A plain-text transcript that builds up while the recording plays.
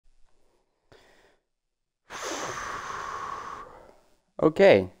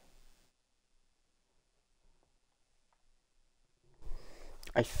Okay,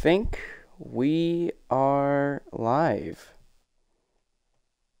 I think we are live.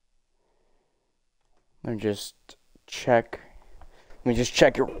 Let me just check. Let me just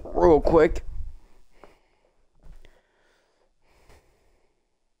check it real quick.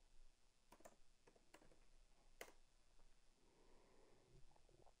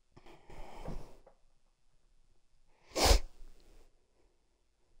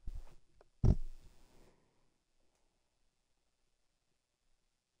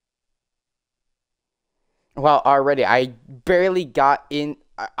 Well, already I barely got in.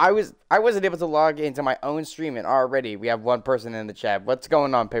 I wasn't able to log into my own stream, and already we have one person in the chat. What's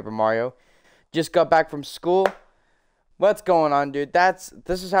going on, Paper Mario? Just got back from school. What's going on, dude? This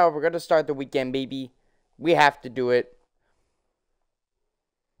is how we're gonna start the weekend, baby. We have to do it.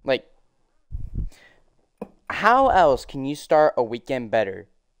 Like, how else can you start a weekend better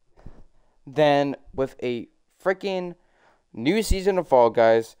than with a freaking new season of Fall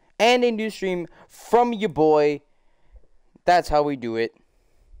Guys and a new stream from your boy? That's how we do it.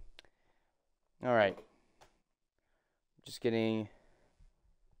 All right. Just getting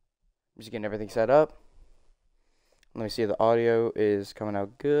everything set up. Let me see if the audio is coming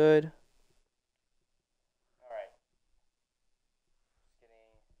out good. All right.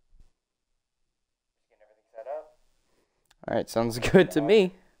 Getting everything set up. All right, sounds good to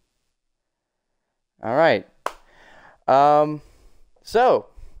me. All right. So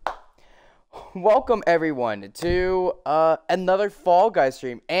welcome everyone to another Fall Guys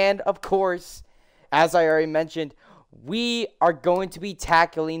stream, and of course, as I already mentioned, we are going to be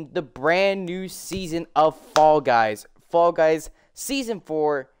tackling the brand new season of Fall Guys. Fall Guys Season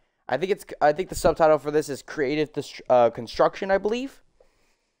 4. I think the subtitle for this is Creative Construction, I believe.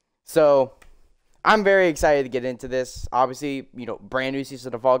 So, I'm very excited to get into this. Obviously, brand new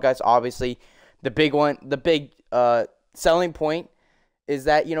season of Fall Guys. Obviously, the big selling point is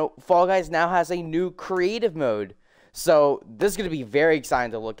that, Fall Guys now has a new creative mode. So, this is going to be very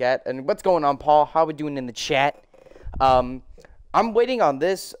exciting to look at. And what's going on, Paul? How are we doing in the chat? I'm waiting on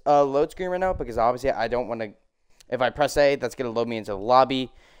this load screen right now because obviously I don't want to. If I press A, that's gonna load me into the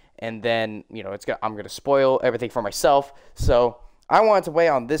lobby, and then I'm gonna spoil everything for myself. So I wanted to wait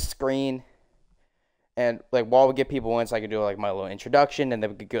on this screen, and while we get people in, so I can do my little introduction, and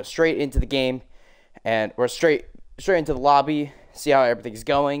then we could go straight into the game, and we're straight into the lobby, see how everything's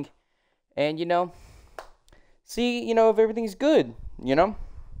going, and see if everything's good,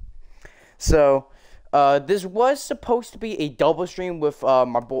 So. This was supposed to be a double stream with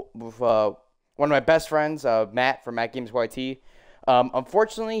one of my best friends, Matt from Matt Games YT.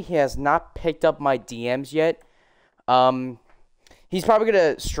 Unfortunately, he has not picked up my DMs yet. He's probably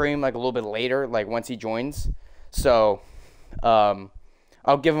gonna stream a little bit later, once he joins. So, I'll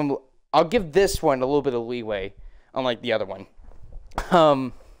give this one a little bit of leeway, unlike the other one.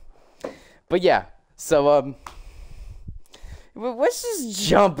 But yeah, so let's just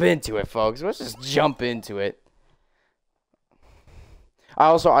jump into it, folks. Let's just jump into it.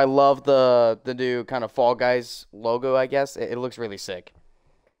 I love the new kind of Fall Guys logo. I guess it looks really sick.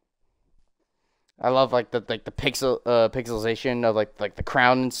 I love the pixelization of the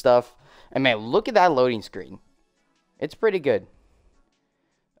crown and stuff. And man, look at that loading screen. It's pretty good.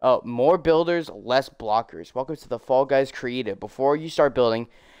 Oh, more builders, less blockers. Welcome to the Fall Guys Creative. Before you start building,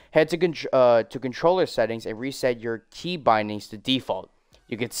 head to controller settings and reset your key bindings to default.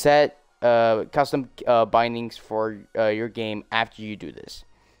 You can set custom bindings for your game after you do this.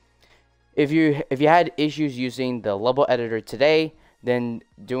 If you had issues using the level editor today, then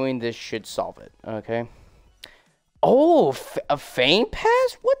doing this should solve it. Okay. Oh, a Fame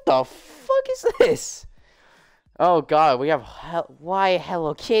Pass? What the fuck is this? Oh god, we have why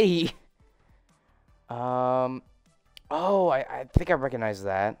Hello Kitty. Oh, I think I recognize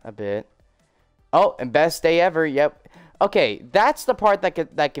that a bit. Oh, and best day ever. Yep. Okay, that's the part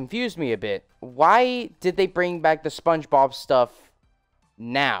that confused me a bit. Why did they bring back the SpongeBob stuff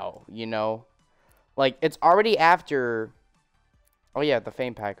now? It's already after. Oh yeah, the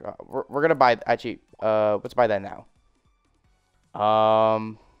Fame Pack. We're gonna buy actually. Let's buy that now.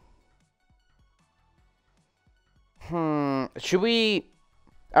 Should we?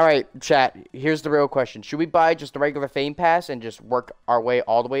 All right, chat, here's the real question. Should we buy just the regular Fame Pass and just work our way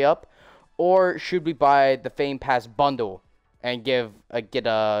all the way up? Or should we buy the Fame Pass bundle and get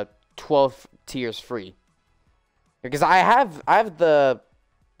 12 tiers free? Because I have the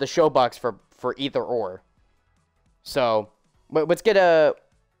show box for either or. So, let's get a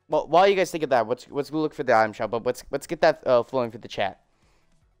well, while you guys think of that, let's look for the item shop, but let's get that flowing for the chat.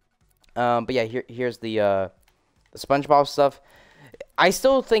 But yeah, here's the SpongeBob stuff. I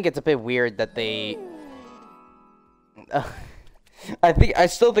still think it's a bit weird that they. I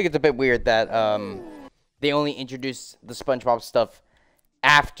still think it's a bit weird that they only introduced the SpongeBob stuff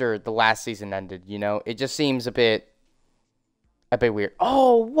after the last season ended. You know, it just seems a bit weird.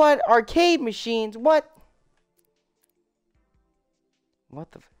 Oh, what arcade machines? What?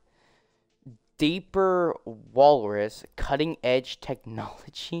 What the? Deeper Walrus, cutting edge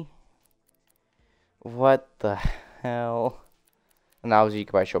technology. What the hell? And that was you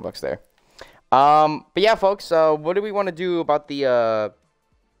can buy Showbucks there. But yeah, folks. What do we want to do about I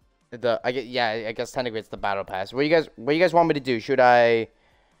guess technically it's the battle pass. What do you guys want me to do? Should I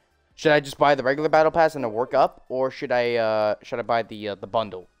just buy the regular battle pass and then work up, or should I buy the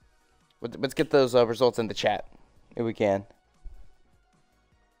bundle? Let's get those results in the chat if we can.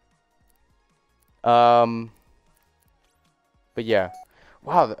 But yeah.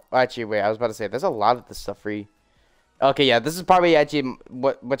 Wow. Actually, wait. I was about to say there's a lot of this stuff free. Okay, yeah. This is probably actually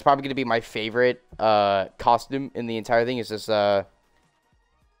what's probably gonna be my favorite costume in the entire thing is this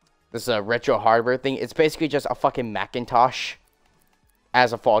retro hardware thing. It's basically just a fucking Macintosh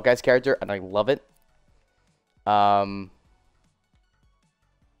as a Fall Guys character, and I love it.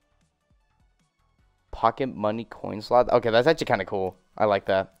 Pocket money coin slot. Okay, that's actually kind of cool. I like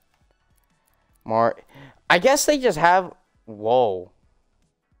that. I guess they just have. Whoa.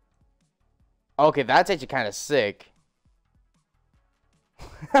 Okay, that's actually kind of sick.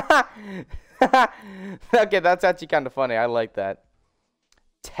 Okay, that's actually kind of funny. I like that.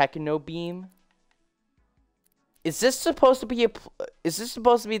 Techno Beam. Is this supposed to be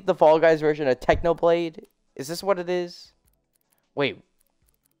the Fall Guys version of Technoblade? Is this what it is? Wait.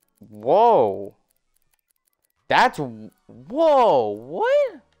 Whoa. Whoa.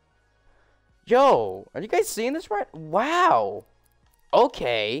 What? Yo, are you guys seeing this right? Wow.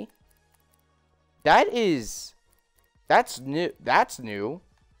 Okay. That's new. That's new.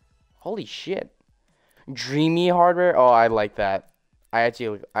 Holy shit. Dreamy hardware. Oh, I like that. I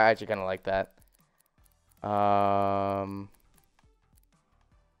actually kind of like that.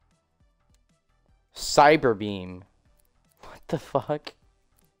 Cyber Beam. What the fuck?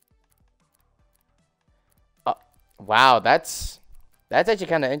 Wow, that's actually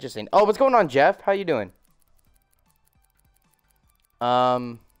kind of interesting. Oh, what's going on, Jeff? How you doing?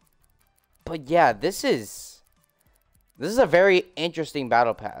 But yeah, this is a very interesting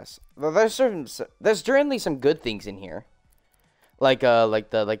battle pass. There's certainly some good things in here, like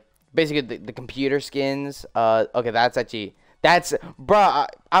basically the computer skins. Okay, bruh.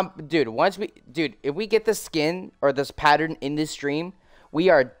 Dude, if we get the skin or this pattern in this stream, we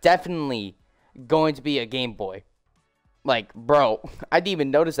are definitely going to be a Game Boy. Like, bro, I didn't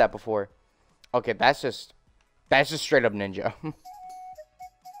even notice that before. Okay, that's just straight up ninja.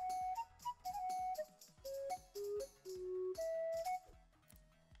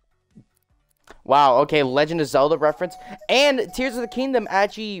 Wow, okay, Legend of Zelda reference. And Tears of the Kingdom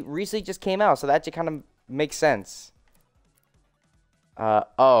actually recently just came out, so that actually kind of makes sense.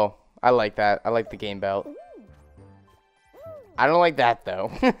 Oh, I like that. I like the game belt. I don't like that,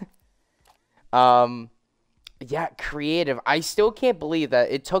 though. Yeah, creative. I still can't believe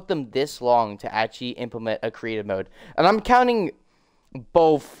that it took them this long to actually implement a creative mode. And I'm counting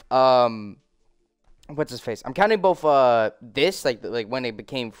both, what's his face? I'm counting both, this, like when it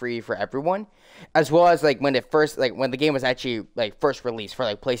became free for everyone, as well as, like, when the game was actually, like, first released for,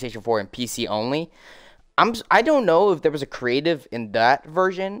 like, PlayStation 4 and PC only. I don't know if there was a creative in that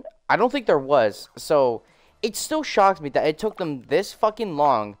version. I don't think there was. So, it still shocks me that it took them this fucking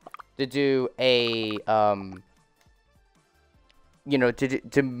long to do a, you know,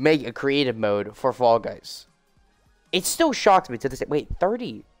 to make a creative mode for Fall Guys. It still shocks me to this day. Wait,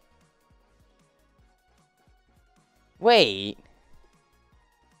 30? Wait.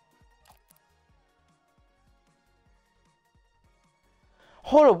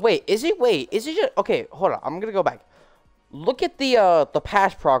 Hold on, wait, is it just, okay, hold on, I'm gonna go back. Look at the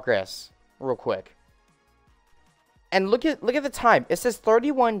past progress real quick. And look at the time. It says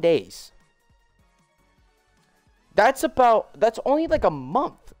 31 days. That's only like a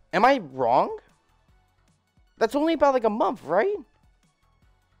month. Am I wrong? That's only about like a month, right?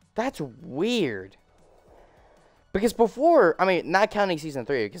 That's weird. Because before, I mean, not counting season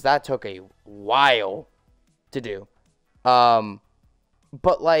 3, because that took a while to do.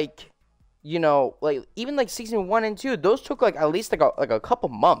 But like, you know, like even like season 1 and 2, those took like at least like a couple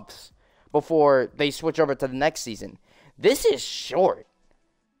months before they switch over to the next season. This is short.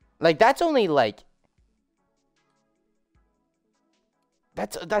 Like that's only like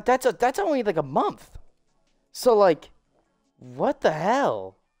that's only like a month. So like, what the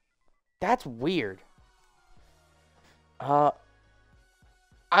hell? That's weird.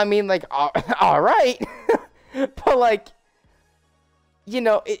 I mean, like, all right, but like, you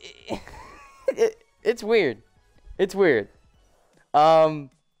know, it's weird. It's weird. Okay,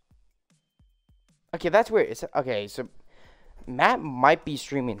 that's weird. Okay, so Matt might be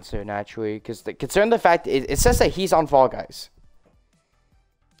streaming soon, actually, because considering the fact it says that he's on Fall Guys,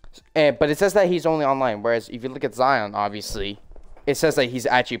 but it says that he's only online. Whereas if you look at Zion, obviously, it says that he's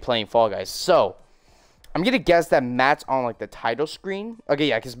actually playing Fall Guys. So I'm gonna guess that Matt's on like the title screen. Okay,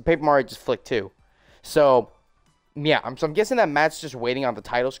 yeah, because Paper Mario just flicked too. So yeah, I'm guessing that Matt's just waiting on the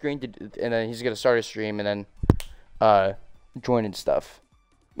title screen and then he's gonna start a stream and then join and stuff,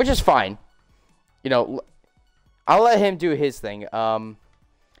 which is fine. You know, I'll let him do his thing. But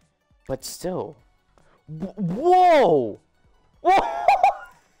still, whoa, whoa,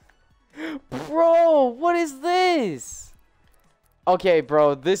 bro, what is this? Okay,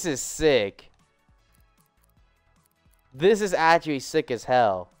 bro, this is sick. This is actually sick as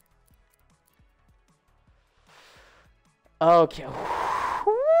hell. Okay.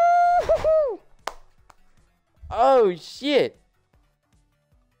 Oh, shit.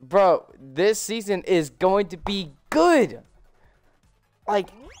 Bro, this season is going to be good. Like,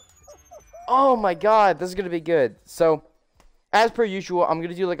 oh my god, this is going to be good. So, as per usual, I'm going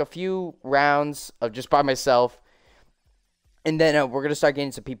to do like a few rounds of just by myself. And then we're going to start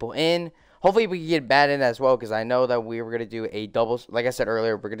getting some people in. Hopefully we can get Matt in as well, because I know that we were going to do a double, like I said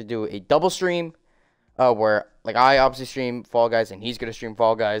earlier, we're going to do a double stream. Where, like, I obviously stream Fall Guys, and he's going to stream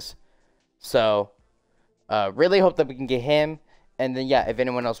Fall Guys. So, really hope that we can get him. And then, yeah, if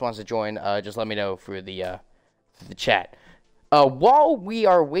anyone else wants to join, just let me know through the chat. While we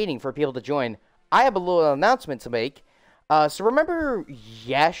are waiting for people to join, I have a little announcement to make. So remember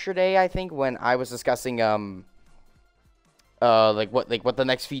yesterday, I think, when I was discussing, what the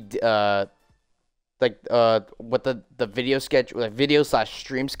next feed, what the video schedule, like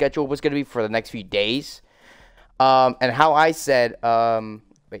video/stream schedule was going to be for the next few days. And how I said,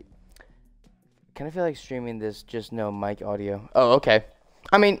 wait, kind of feel like streaming this, just no mic audio. Oh, okay.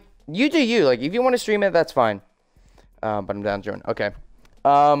 I mean, you do you. Like, if you want to stream it, that's fine. But I'm down to join. Okay.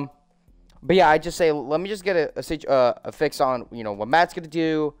 But yeah, I just say, let me just get a fix on, you know, what Matt's going to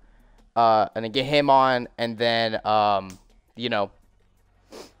do, and then get him on, and then, you know,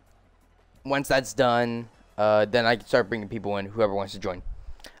 once that's done, then I can start bringing people in, whoever wants to join.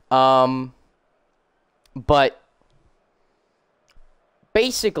 But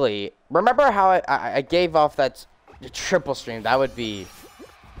basically, remember how I gave off that triple stream? That would be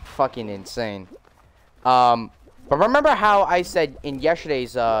fucking insane. But remember how I said in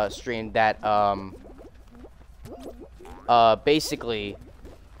yesterday's stream that basically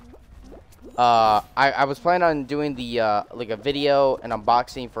I was planning on doing the like a video and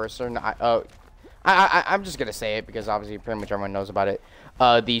unboxing for a certain I'm just gonna say it because obviously pretty much everyone knows about it.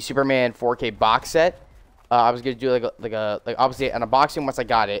 The Superman 4K box set. I was gonna do like obviously an unboxing once I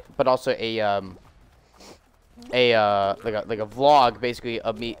got it, but also a vlog basically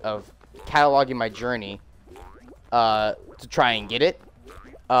of cataloging my journey to try and get it.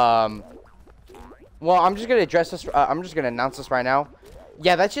 Well, I'm just gonna address this. I'm just gonna announce this right now.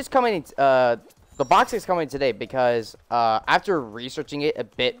 Yeah, that's just coming. The box is coming today because after researching it a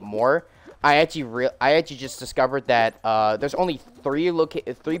bit more, I actually just discovered that there's only three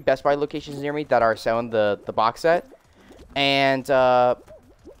Best Buy locations near me that are selling the box set, and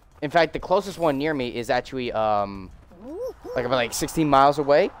in fact, the closest one near me is actually about 16 miles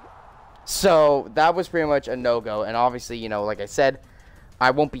away. So that was pretty much a no-go, and obviously, you know, like I said, I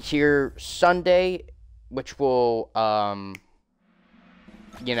won't be here Sunday, which will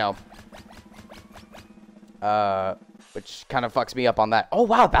you know, which kind of fucks me up on that. Oh,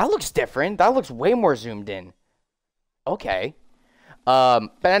 wow, that looks different. That looks way more zoomed in. Okay.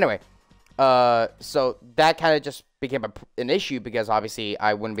 But anyway, so that kind of just became an issue because obviously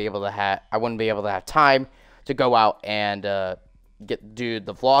I wouldn't be able to have time to go out and do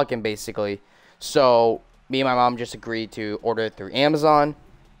the vlog and basically. So me and my mom just agreed to order it through Amazon,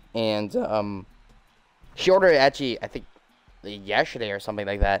 and she ordered it actually I think yesterday or something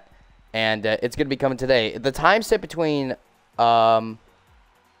like that, and it's gonna be coming today. The time set between oh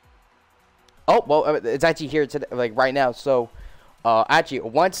well, it's actually here today, like right now. So actually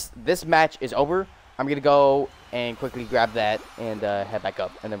once this match is over, I'm gonna go and quickly grab that and head back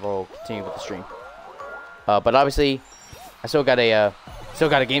up, and then we'll continue with the stream. But obviously I still got a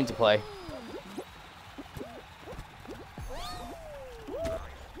game to play.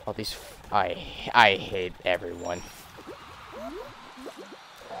 All these I hate everyone.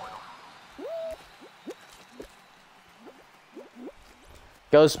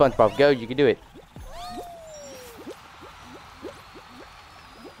 Go, SpongeBob, go, you can do it.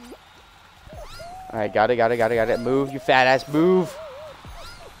 Alright, got it. Move, you fat ass, move.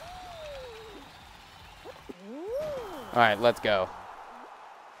 Alright, let's go.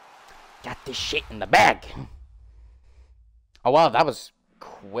 Got this shit in the bag. Oh, wow, that was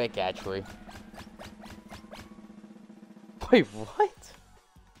quick, actually. Wait, what?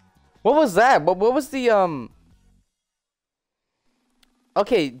 What was that? What was the,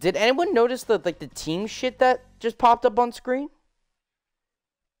 Okay, did anyone notice the, like, the team shit that just popped up on screen?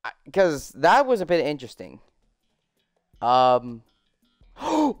 Because that was a bit interesting. Whoa!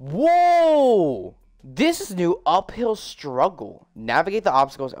 This is new. Uphill struggle. Navigate the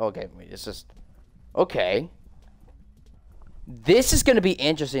obstacles. Okay, wait, it's just... Okay. This is going to be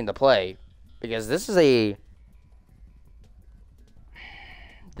interesting to play. Because this is a...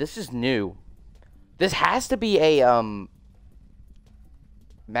 This is new. This has to be a,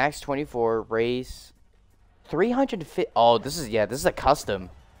 Max 24 race. 350... Oh, this is... Yeah, this is a custom.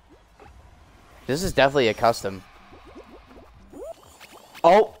 This is definitely a custom.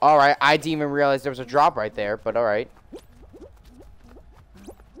 Oh, alright. I didn't even realize there was a drop right there, but alright.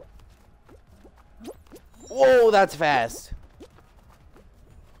 Whoa, that's fast.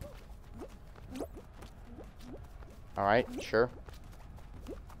 Alright, sure.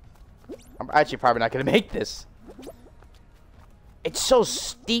 I'm actually probably not going to make this. It's so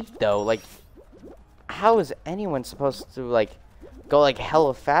steep, though. Like, how is anyone supposed to, like, go, like,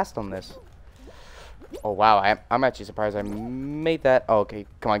 hella fast on this? Oh, wow. I'm actually surprised I made that. Oh, okay.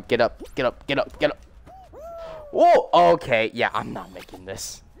 Come on. Get up. Whoa. Okay. Yeah, I'm not making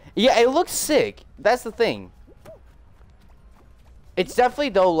this. Yeah, it looks sick. That's the thing. It's definitely,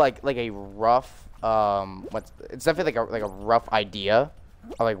 though, like a rough, it's definitely like a rough idea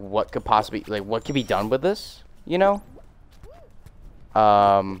of, like, what could possibly, like, what could be done with this, you know?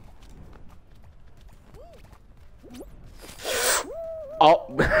 Oh.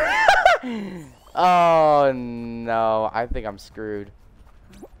 Oh, no. I think I'm screwed.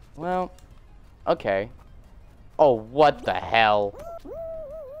 Well, okay. Oh, what the hell?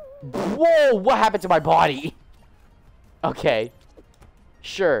 Whoa, what happened to my body? Okay.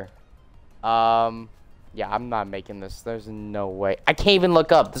 Sure. Yeah, I'm not making this. There's no way. I can't even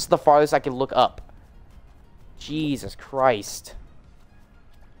look up. This is the farthest I can look up. Jesus Christ.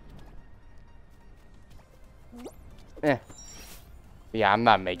 Yeah, I'm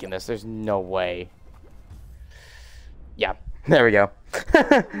not making this. There's no way. Yeah, there we go.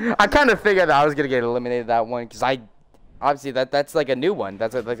 I kind of figured that I was gonna get eliminated that one because obviously that's like a new one.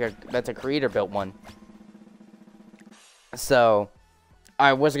 That's a creator built one. So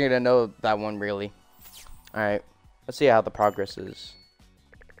I wasn't gonna know that one really. All right, let's see how the progress is.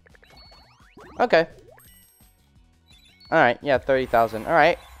 Okay. All right, yeah, 30,000. All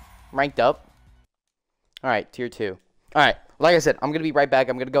right, ranked up. All right, tier 2. All right. Like I said, I'm gonna be right back.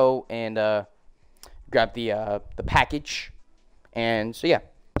 I'm gonna go and grab the package, and so yeah.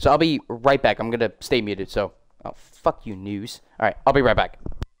 So I'll be right back. I'm gonna stay muted. So, oh fuck you, news. All right, I'll be right back.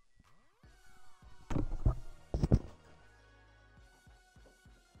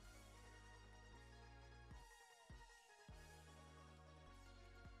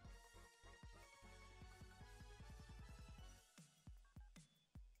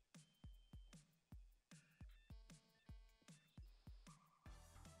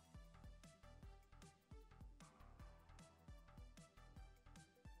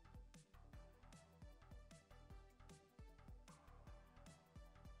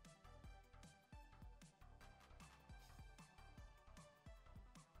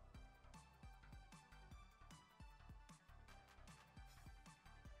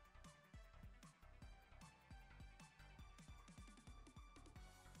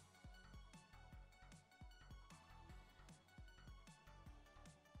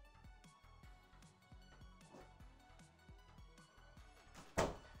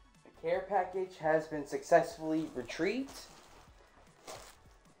 Care package has been successfully retrieved.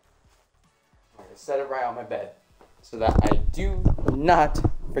 I'm gonna set it right on my bed so that I do not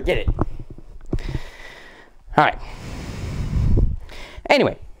forget it. Alright.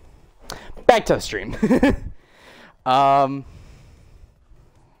 Anyway, back to the stream. Alright.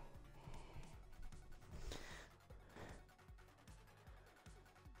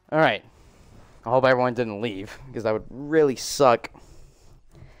 I hope everyone didn't leave because that would really suck.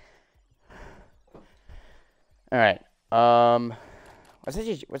 Alright,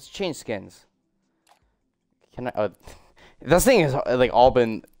 let's change skins. Can I, this thing has, like, all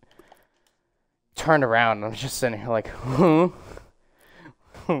been turned around, and I'm just sitting here like, huh?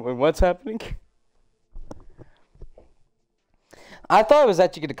 What's happening? I thought it was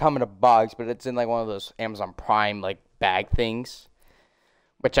actually gonna come in a box, but it's in, like, one of those Amazon Prime, like, bag things.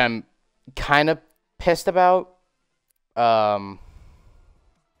 Which I'm kind of pissed about. But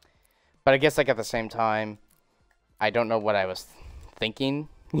I guess, like, at the same time, I don't know what I was thinking,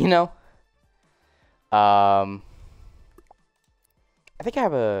 you know? I think I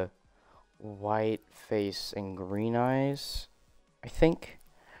have a white face and green eyes, I think.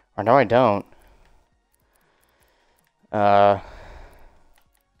 Or no, I don't. Well,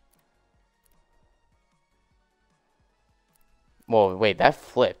 wait, that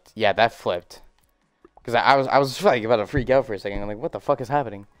flipped. Yeah, that flipped. Because I was like about to freak out for a second. I'm like, what the fuck is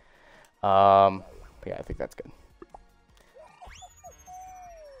happening? Yeah, I think that's good.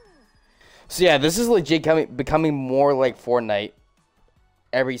 So yeah, this is legit becoming more like Fortnite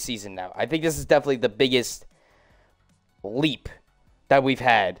every season now. I think this is definitely the biggest leap that we've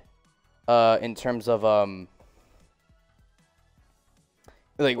had in terms of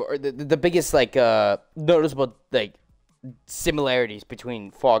like the biggest like noticeable like similarities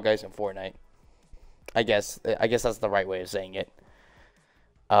between Fall Guys and Fortnite. I guess that's the right way of saying it.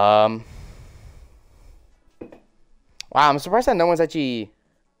 Wow, I'm surprised that no one's actually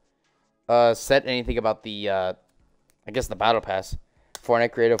said anything about the I guess the battle pass.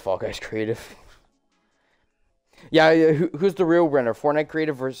 Fortnite creative, Fall Guys creative. Yeah, who's the real winner? Fortnite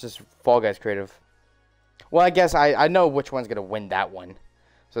creative versus Fall Guys creative. Well, I guess I know which one's gonna win that one,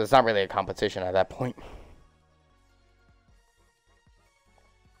 so it's not really a competition at that point.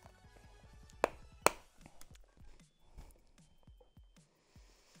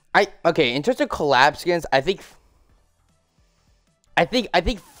 Okay, in terms of collab skins, I think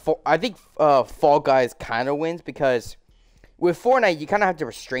Fall Guys kind of wins because with Fortnite you kind of have to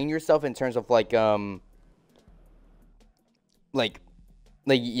restrain yourself in terms of like you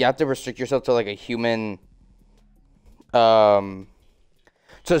have to restrict yourself to like a human so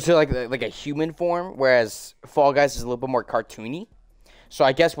like a human form, whereas Fall Guys is a little bit more cartoony. So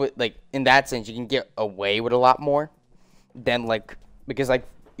I guess with like in that sense you can get away with a lot more than like because like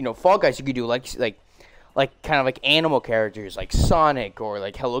you know Fall Guys you could do like kind of like animal characters like Sonic or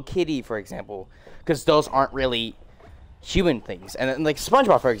like Hello Kitty, for example, because those aren't really human things. And then, like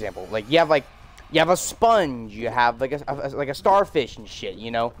SpongeBob, for example, like you have a sponge, you have like a starfish and shit,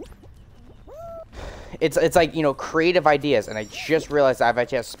 you know. It's like, you know, creative ideas. And I just realized I've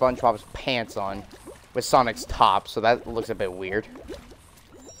actually have SpongeBob's pants on with Sonic's top, so that looks a bit weird.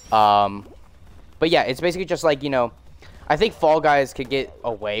 But yeah, it's basically just like, you know, I think Fall Guys could get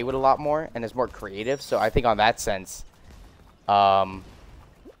away with a lot more and is more creative. So I think on that sense, I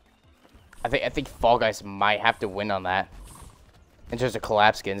think Fall Guys might have to win on that in terms of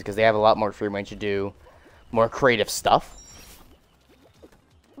collab skins because they have a lot more free range to do more creative stuff.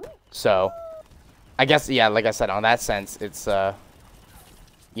 So I guess yeah, like I said, on that sense, it's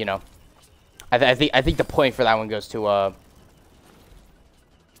you know, I think the point for that one goes to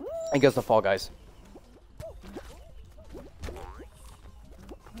it goes to Fall Guys.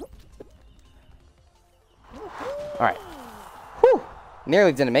 Alright. Whew.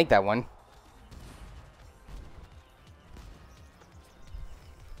 Nearly didn't make that one.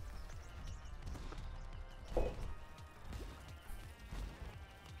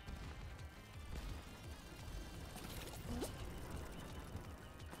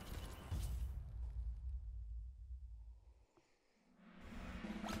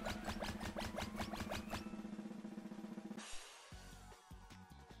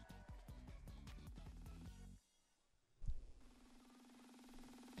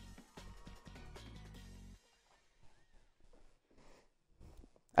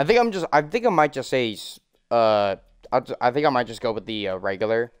 I think I might just say, I think I might just go with the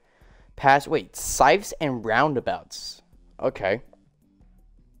regular pass. Wait, scythes and roundabouts. Okay.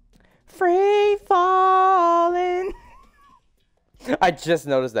 Free falling. I just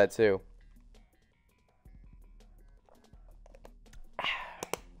noticed that too.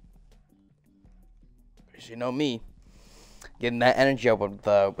 You know me, getting that energy up with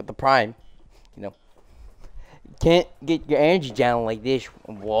the prime, you know. Can't get your energy down like this.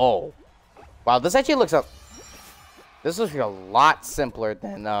 Whoa. Wow, this actually looks up. This looks like a lot simpler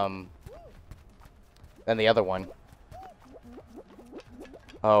than the other one.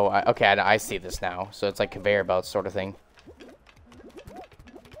 Oh, okay, I see this now. So it's like conveyor belt sort of thing.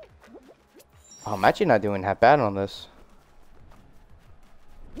 Oh, I'm actually not doing half bad on this.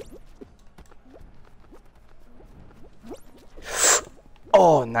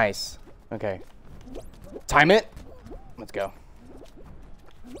 Oh, nice. Okay. Time it. Let's go.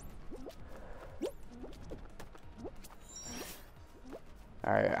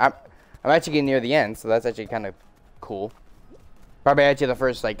 Alright, I'm actually getting near the end, so that's actually kind of cool. Probably actually the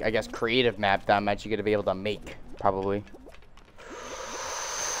first, like, I guess, creative map that I'm actually going to be able to make, probably.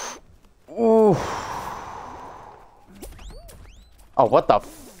 Ooh. Oh, what the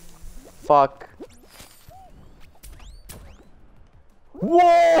fuck?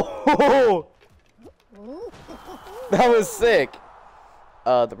 Whoa! That was sick.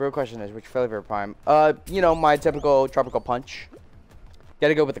 The real question is, which flavor prime? You know, my typical tropical punch.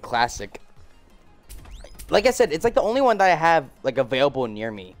 Gotta go with the classic. Like I said, it's like the only one that I have like available near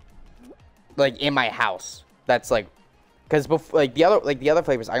me, like in my house. That's like, cause before like the other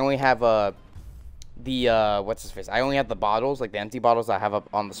flavors, I only have what's his face? I only have the bottles, like the empty bottles that I have up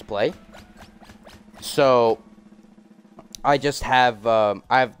on display. So I just have I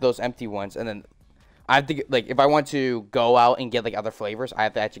have those empty ones, and then I have to like if I want to go out and get like other flavors, I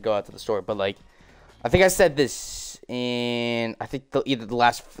have to actually go out to the store. But like, I think I said this in either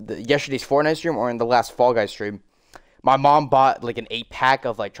yesterday's Fortnite stream or in the last Fall Guys stream. My mom bought like an 8-pack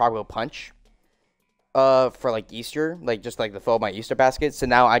of like tropical punch for like Easter, like just like to fill my Easter basket. So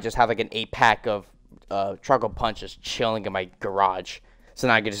now I just have like an 8-pack of tropical punch just chilling in my garage. So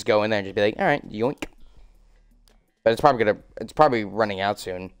now I can just go in there and just be like, all right, yoink. But it's probably running out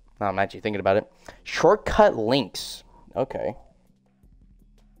soon. Now I'm actually thinking about it. Shortcut links. Okay.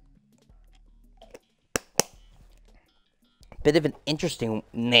 Bit of an interesting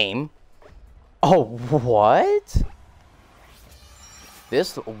name. Oh, what?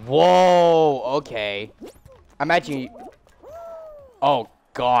 Whoa, okay. Imagine. Oh,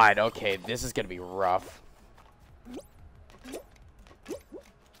 God, okay. This is gonna be rough.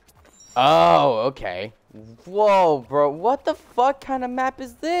 Oh, okay. Whoa, bro. What the fuck kind of map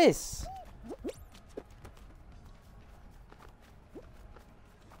is this?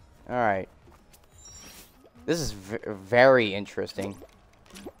 Alright. This is very interesting.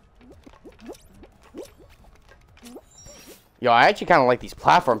 Yo, I actually kind of like these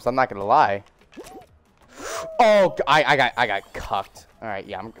platforms, I'm not gonna lie. Oh, I got cucked. Alright,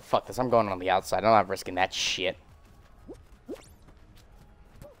 yeah, fuck this. I'm going on the outside. I'm not risking that shit.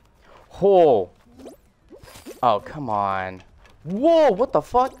 Oh. Oh, come on. Whoa, what the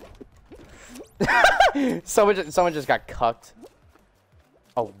fuck? someone just got cucked.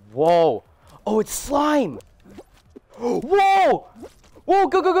 Oh, whoa. Oh, it's slime. Whoa! Whoa,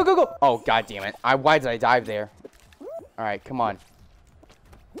 go, go, go, go, go. Oh, god damn it. Why did I dive there? Alright, come on.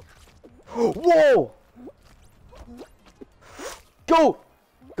 Whoa! Go!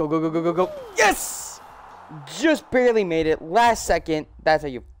 Go, go, go, go, go, go. Yes! Just barely made it. Last second. That's how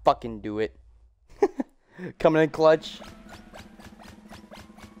you fucking do it. Coming in clutch.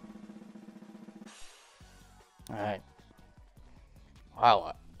 Alright.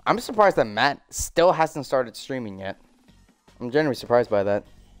 Wow. I'm surprised that Matt still hasn't started streaming yet. I'm genuinely surprised by that.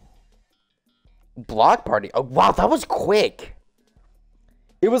 Block party. Oh, wow. That was quick.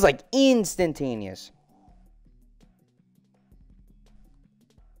 It was like instantaneous.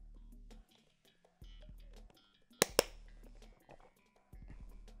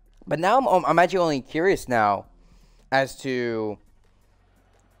 But now I'm actually only curious now as to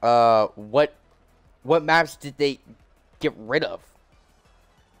what maps did they get rid of?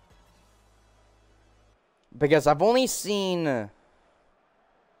 Because I've only seen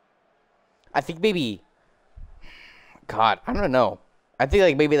I think maybe God, I don't know. I think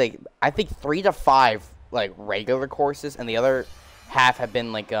like maybe like I think 3 to 5 like regular courses and the other half have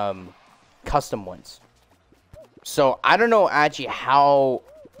been like custom ones. So I don't know actually how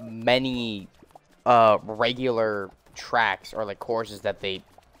many regular tracks or like courses that they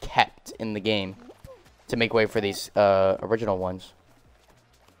kept in the game to make way for these original ones.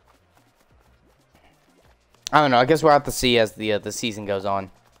 I don't know. I guess we'll have to see as the season goes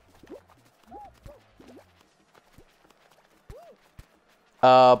on.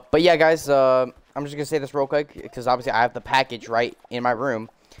 But yeah, guys. I'm just gonna say this real quick because obviously I have the package right in my room.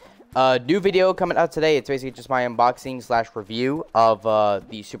 New video coming out today. It's basically just my unboxing / review of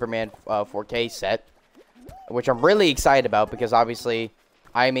the Superman 4K set, which I'm really excited about because obviously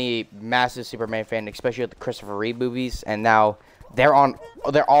I'm a massive Superman fan, especially with the Christopher Reeve movies, and now they're all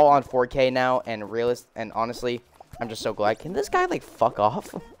on 4K now, and honestly, I'm just so glad. Can this guy like fuck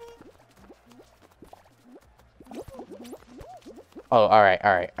off? Oh, all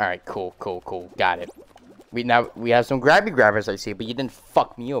right, cool, got it. We have some grabby grabbers I see, but you didn't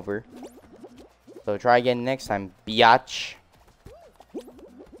fuck me over. So try again next time, biatch.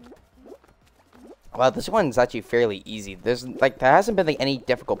 Well, this one's actually fairly easy. There hasn't been like any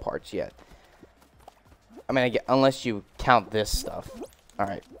difficult parts yet. I mean, unless you count this stuff. All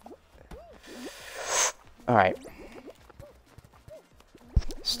right.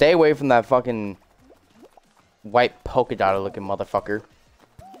 Stay away from that fucking white polka dot looking motherfucker.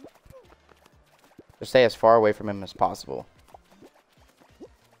 Just stay as far away from him as possible.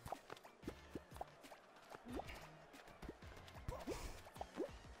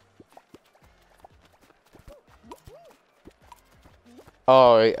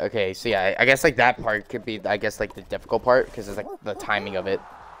 Oh, okay. So yeah, I guess like that part could be, I guess like the difficult part because it's like the timing of it.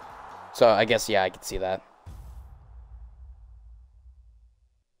 So I guess yeah, I could see that.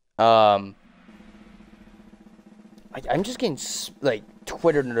 Um, I'm just getting like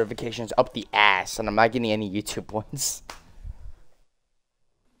Twitter notifications up the ass, and I'm not getting any YouTube ones.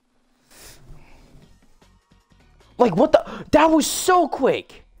 Like what the? That was so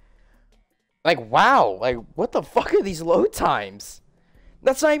quick. Like wow. Like what the fuck are these load times?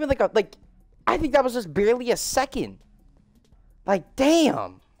 That's not even like a like. I think that was just barely a second. Like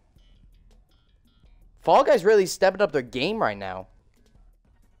damn. Fall Guys really stepping up their game right now.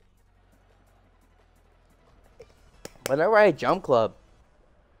 But alright, Jump Club.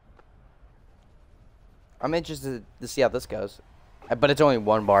 I'm interested to see how this goes. But it's only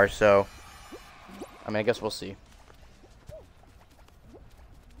one bar, so I mean I guess we'll see.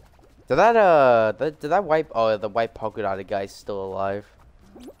 Did that wipe? Oh, the white polka dotted guy's still alive.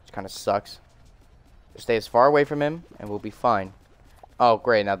 Which kind of sucks. Just stay as far away from him, and we'll be fine. Oh,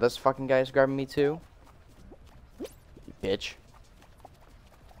 great. Now this fucking guy is grabbing me, too. You bitch.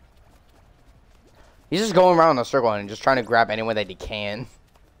 He's just going around in a circle and just trying to grab anyone that he can.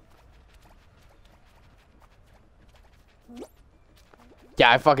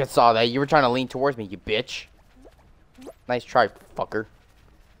 Yeah, I fucking saw that. You were trying to lean towards me, you bitch. Nice try, fucker.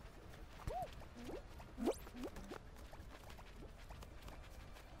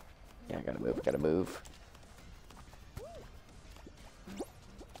 Yeah, I gotta move, I gotta move.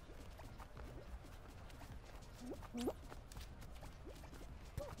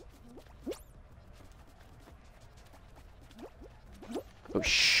 Oh,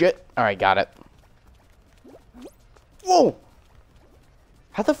 shit. Alright, got it. Whoa!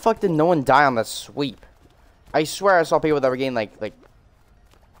 How the fuck did no one die on that sweep? I swear I saw people that were getting, like...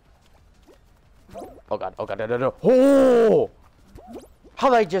 Oh, God. Oh, God. No, no, no. Oh! How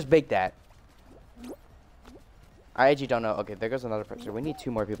did I just bake that? I actually don't know. Okay, there goes another person. We need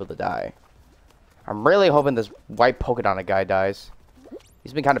 2 more people to die. I'm really hoping this white polka dot guy dies.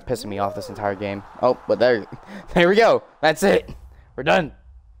 He's been kind of pissing me off this entire game. Oh, but there we go. That's it. We're done.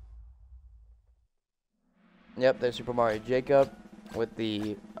 Yep, there's Super Mario Jacob with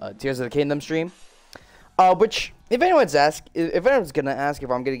the Tears of the Kingdom stream. Which, if anyone's gonna ask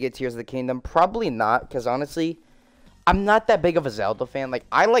if I'm gonna get Tears of the Kingdom, probably not, because honestly, I'm not that big of a Zelda fan. Like,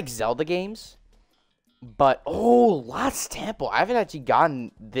 I like Zelda games, but oh, Lost Temple. I haven't actually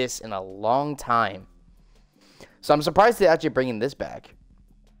gotten this in a long time, so I'm surprised they're actually bringing this back.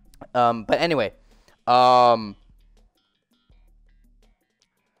 But anyway,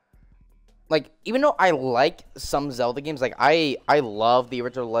 like, even though I like some Zelda games, like, I love the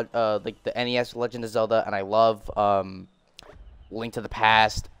original, like, the NES Legend of Zelda, and I love, Link to the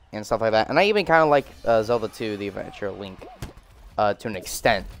Past, and stuff like that, and I even kind of like, Zelda 2, The Adventure of Link, to an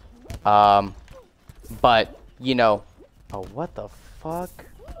extent, but, you know, oh, what the fuck,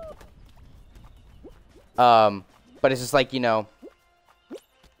 but it's just like, you know,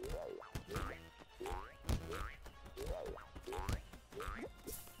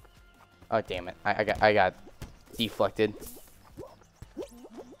 oh, damn it. I got deflected.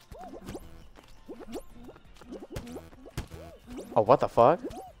 Oh, what the fuck?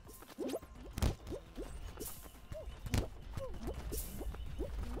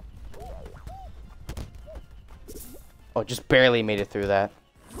 Oh, just barely made it through that.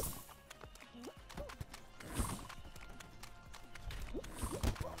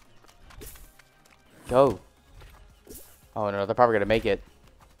 Go. Oh, no, they're probably gonna make it.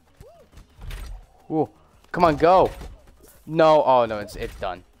 Ooh, come on, go. No, oh no, it's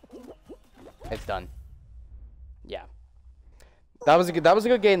done. It's done. Yeah. That was a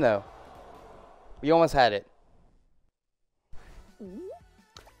good game though. We almost had it.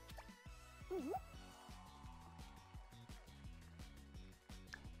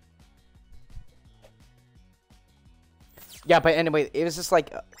 Yeah, but anyway, it was just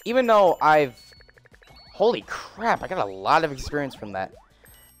like, even though holy crap, I got a lot of experience from that.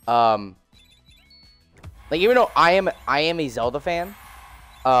 Like, even though I am a Zelda fan,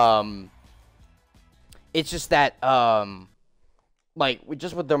 it's just that, like,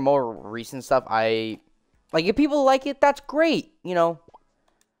 just with their more recent stuff, like, if people like it, that's great, you know,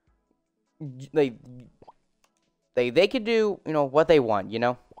 they could do, you know, what they want, you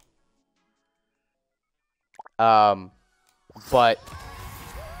know, but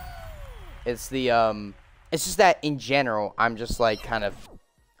it's it's just that in general, I'm just like I'm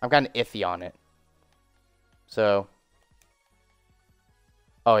kind of iffy on it. So,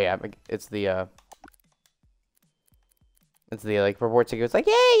 oh yeah, it's the like reward ticket. It's like,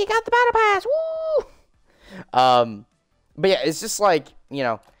 yay, you got the battle pass, woo! But yeah, it's just like, you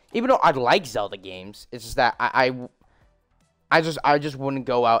know, even though I like Zelda games, it's just that I just wouldn't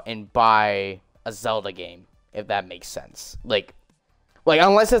go out and buy a Zelda game, if that makes sense. Like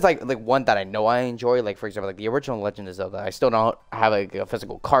unless it's like one that I know I enjoy, like for example, like the original Legend of Zelda. I still don't have like a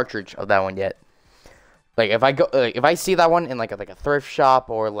physical cartridge of that one yet. Like if I go, if I see that one in like a thrift shop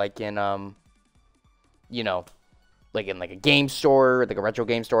or like in you know, like in like a game store, like a retro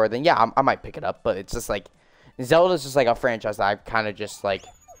game store, then yeah, I might pick it up. But it's just like Zelda's just like a franchise that I kind of just like.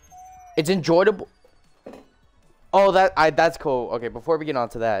 It's enjoyable. Oh, that's cool. Okay, before we get on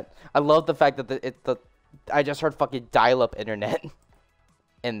to that, I love the fact that I just heard fucking dial-up internet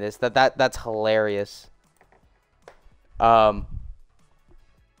in this. That's hilarious. But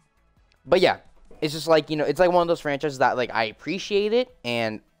yeah, it's just like, you know, it's like one of those franchises that like I appreciate it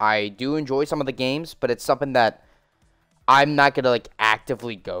and I do enjoy some of the games, but it's something that I'm not gonna like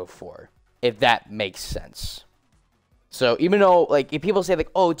actively go for, if that makes sense. So even though, like, if people say,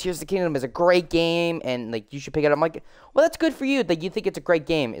 like, oh, Tears of the Kingdom is a great game, and, like, you should pick it up, I'm like, well, that's good for you, that you think it's a great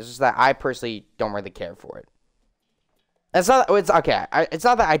game. It's just that I personally don't really care for it. It's not, it's, okay, it's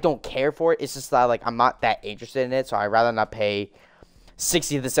not that I don't care for it, it's just that, like, I'm not that interested in it, so I'd rather not pay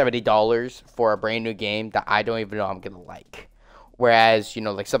 $60 to $70 for a brand new game that I don't even know I'm gonna like. Whereas, you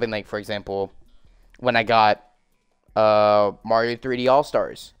know, like, something like, for example, when I got Mario 3D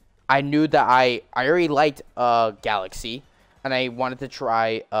All-Stars, I knew that I already liked Galaxy, and I wanted to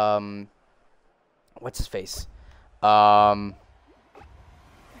try what's his face? I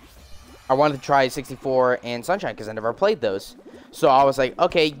wanted to try 64 and Sunshine because I never played those. So I was like,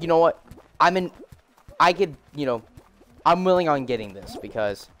 okay, you know what? I could, you know, I'm willing on getting this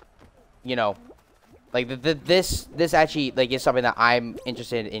because, you know, like this actually like is something that I'm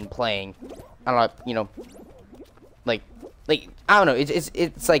interested in playing. I don't know, you know, like I don't know.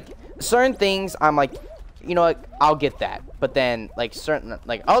 It's like certain things I'm like, you know what, I'll get that. But then like certain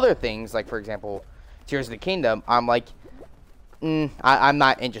like other things, like for example, Tears of the Kingdom, I'm like, I'm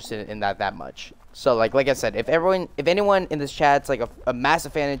not interested in that much. So like I said, if anyone in this chat's like a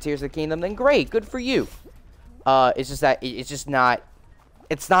massive fan of Tears of the Kingdom, then great, good for you. It's just that it's just not,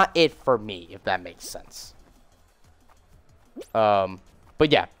 it's not it for me, if that makes sense. But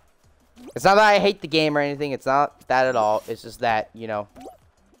yeah, it's not that I hate the game or anything. It's not that at all. It's just that, you know.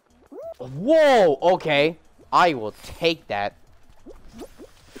 Whoa, okay, I will take that.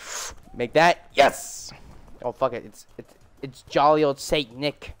 Make that, yes. Oh fuck it, it's jolly old Saint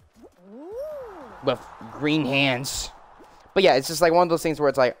Nick with green hands. But yeah, it's just like one of those things where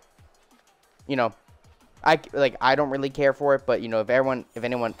it's like, you know, I don't really care for it, but you know, if everyone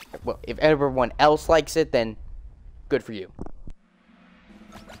else likes it, then good for you.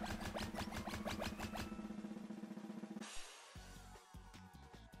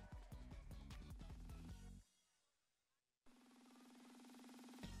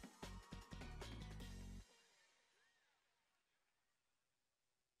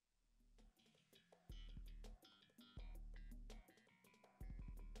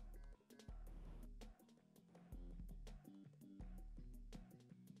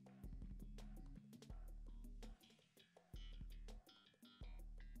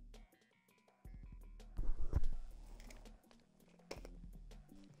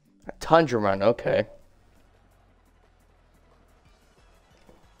 Tundra Run, okay.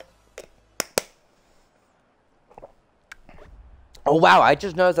 Oh wow, I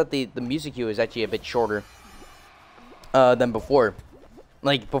just noticed that the music cue is actually a bit shorter than before.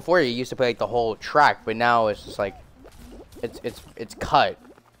 Like before you used to play like the whole track, but now it's just like it's cut.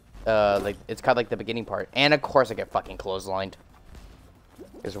 Like it's cut like the beginning part. And of course I get fucking clotheslined.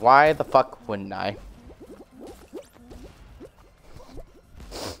 Because why the fuck wouldn't I?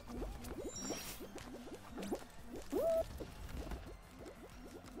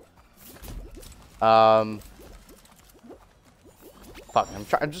 Fuck,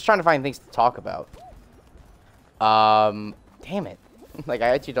 I'm just trying to find things to talk about. Damn it. Like, I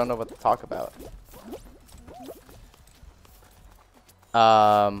actually don't know what to talk about.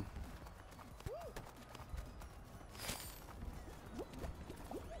 I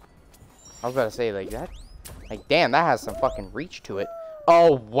was about to say, like, that... Like, damn, that has some fucking reach to it.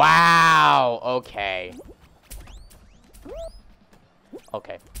 Oh, wow! Okay.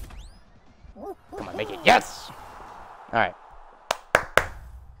 Okay. Come on, make it. Yes! Alright.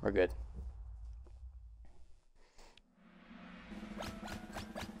 We're good.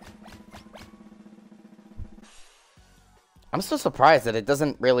 I'm still surprised that it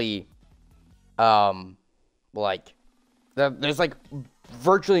doesn't really, like, there's, like,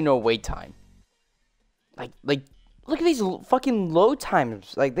 virtually no wait time. Like, look at these fucking load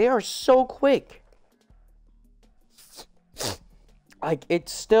times. Like, they are so quick. like, it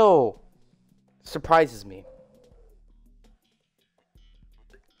still surprises me.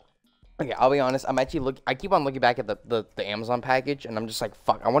 Okay, I'll be honest. I'm actually I keep on looking back at the Amazon package, and I'm just like,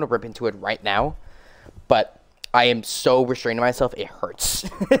 fuck, I want to rip into it right now, but I am so restraining myself. It hurts.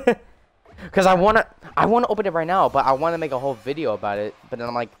 Because I wanna open it right now, but I want to make a whole video about it. But then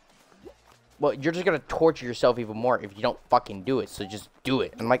I'm like, well, you're just gonna torture yourself even more if you don't fucking do it. So just do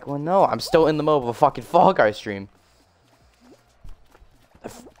it. And I'm like, well, no, I'm still in the middle of a fucking Fall Guys stream.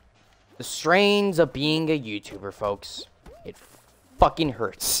 The strains of being a YouTuber, folks. It fucking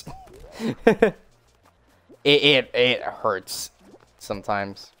hurts. it hurts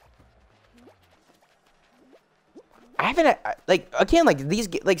sometimes. I haven't, like, again, like these,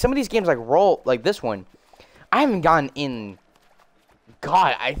 like some of these games, like Roll, like this one, I haven't gotten in.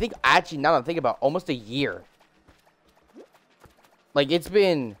 God, I think actually now that I'm thinking about it, almost a year. Like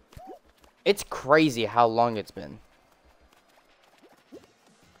it's crazy how long it's been.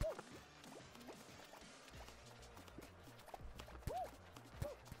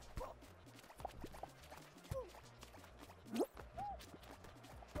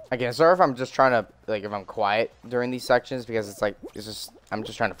 Again, sorry if I'm just trying to, like, if I'm quiet during these sections, because it's like, I'm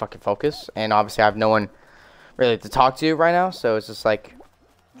just trying to fucking focus, and obviously I have no one really to talk to right now, so it's just like,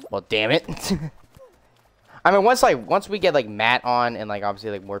 well, damn it. I mean, once we get, like, Matt on, and, like,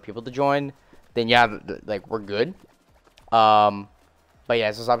 obviously, like, more people to join, then, yeah, like, we're good. But, yeah,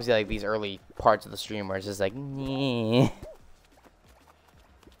 it's just obviously, like, these early parts of the stream where it's just like, nyeh.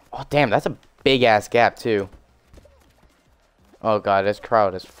 Oh, damn, that's a big-ass gap, too. Oh god, this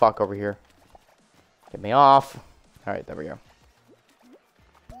crowd is fuck over here. Get me off. Alright, there we go.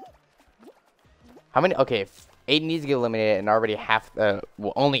 How many? Okay, 8 needs to get eliminated, and already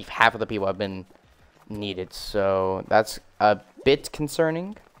well, only half of the people have been needed. So that's a bit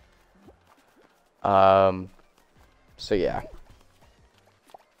concerning. So yeah.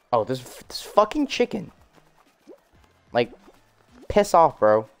 Oh, this fucking chicken. Like, piss off,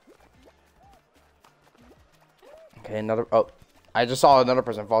 bro. Okay, another. Oh. I just saw another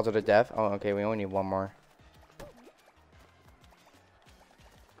person fall to their death. Oh, okay, we only need one more.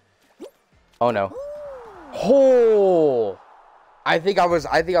 Oh no. Oh! I think I was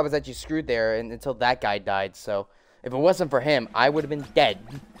actually screwed there until that guy died. So, if it wasn't for him, I would have been dead.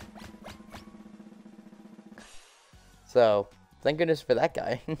 So, thank goodness for that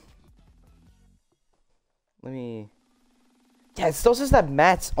guy. Let me. Yeah, it still says that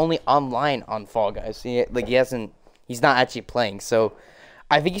Matt's only online on Fall Guys. He's not actually playing, so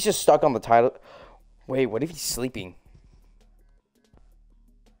I think he's just stuck on the title. Wait, what if he's sleeping?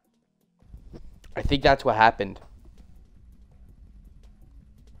 I think that's what happened.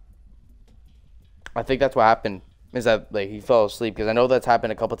 I think that's what happened. Is that, like, he fell asleep, because I know that's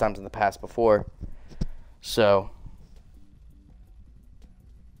happened a couple times in the past before. So.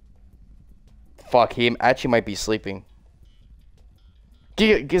 Fuck, he actually might be sleeping.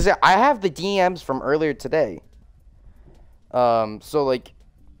 Because I have the DMs from earlier today. So, like,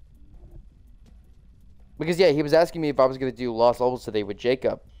 because, yeah, he was asking me if I was going to do Lost Levels today with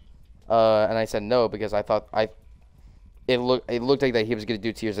Jacob, and I said no, because I thought it looked like that he was going to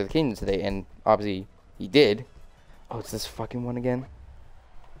do Tears of the Kingdom today, and obviously he did. Oh, it's this fucking one again?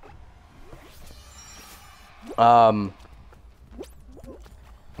 I'm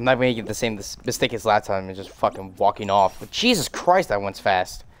not making the same mistake as last time and just fucking walking off. But Jesus Christ, that one's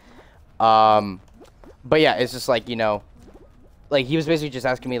fast. But yeah, it's just like, you know, like, he was basically just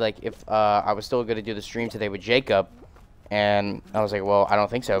asking me, like, if I was still going to do the stream today with Jacob. And I was like, well, I don't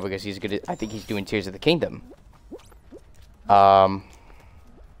think so, because I think he's doing Tears of the Kingdom. Wow,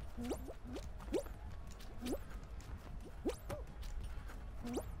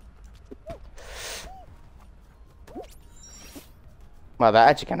 that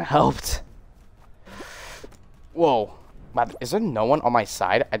actually kind of helped. Whoa. Wow, is there no one on my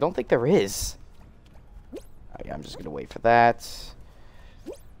side? I don't think there is. Yeah, I'm just gonna wait for that.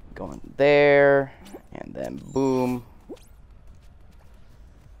 Going there, and then boom.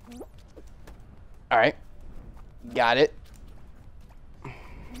 All right, got it.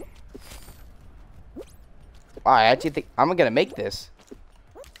 Wow, I actually think I'm gonna make this.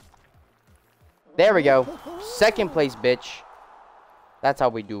 There we go. Second place, bitch. That's how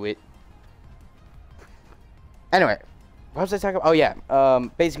we do it. Anyway. What was I talking about? Oh, yeah.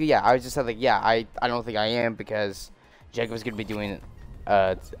 Basically, yeah, I was just like, yeah, I don't think I am, because Jacob's going to be doing,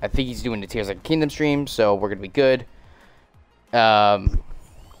 I think he's doing the Tears of the Kingdom stream, so we're going to be good. And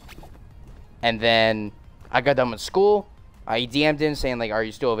then I got done with school. I DM'd him saying, like, are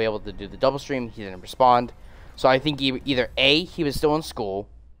you still available to do the double stream? He didn't respond. So I think either A, he was still in school,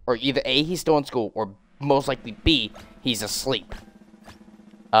 or either A, he's still in school, or most likely B, he's asleep.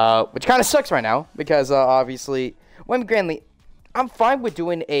 which kind of sucks right now because obviously, when Grandly, I'm fine with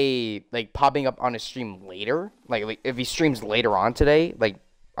doing a like popping up on a stream later, like if he streams later on today, like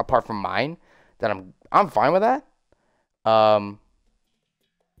apart from mine, then I'm fine with that.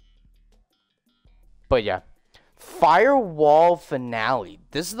 But yeah, Firewall Finale.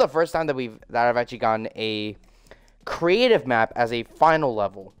 This is the first time that I've actually gotten a creative map as a final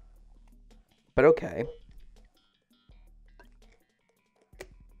level. But okay.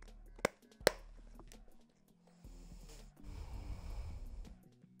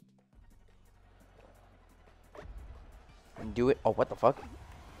 Do it. Oh, what the fuck?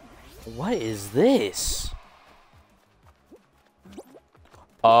 What is this?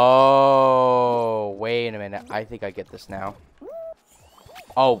 Oh, wait a minute. I think I get this now.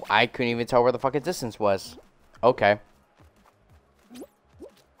 Oh, I couldn't even tell where the fucking distance was. Okay.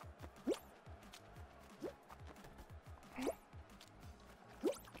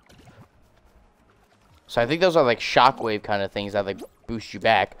 So I think those are like shockwave kind of things that like boost you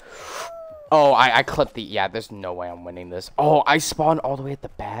back. Oh, I clipped the... Yeah, there's no way I'm winning this. Oh, I spawned all the way at the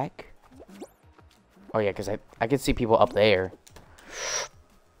back? Oh, yeah, because I can see people up there.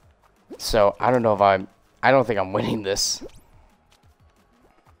 So, I don't know if I'm... I don't think I'm winning this.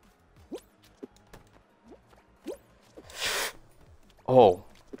 Oh.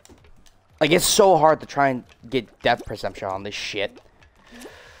 Like, it's so hard to try and get depth perception on this shit.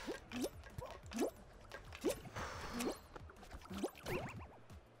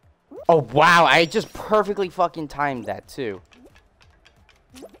 Oh, wow. I just perfectly fucking timed that, too.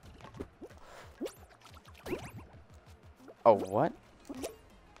 Oh, what?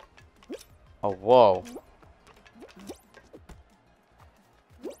 Oh, whoa.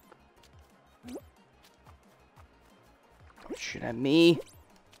 Don't shoot at me.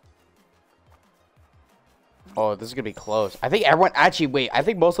 Oh, this is gonna be close. I think everyone actually... Wait, I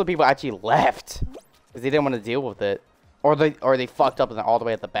think most of the people actually left. Because they didn't want to deal with it. Or they fucked up all the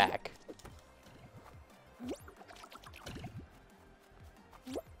way at the back.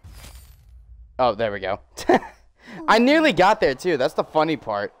 Oh, there we go. I nearly got there, too. That's the funny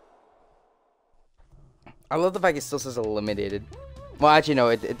part. I love the fact it still says eliminated. Well, actually, no.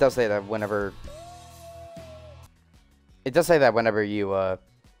 It does say that whenever... It does say that whenever you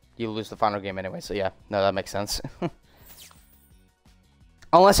lose the final game anyway. So, yeah. No, that makes sense.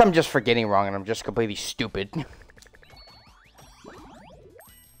 Unless I'm just forgetting wrong and I'm just completely stupid.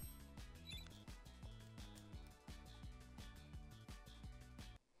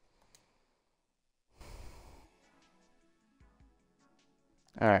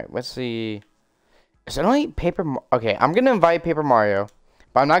 Alright, let's see. Is it only Okay, I'm going to invite Paper Mario.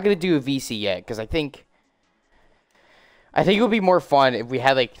 But I'm not going to do a VC yet. Because I think it would be more fun if we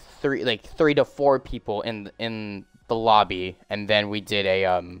had like three to four people in the lobby. And then we did a...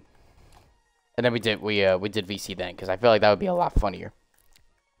 And then we did VC then. Because I feel like that would be a lot funnier.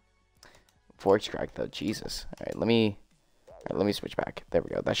 Voice crack though. Jesus. Alright, let me switch back. There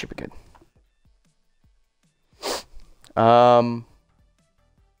we go. That should be good.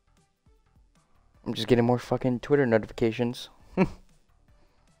 I'm just getting more fucking Twitter notifications. I'm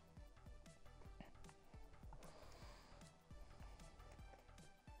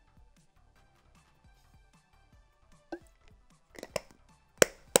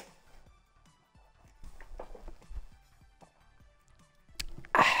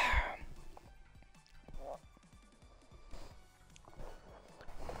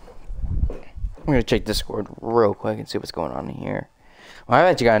gonna check Discord real quick and see what's going on in here. Well, I've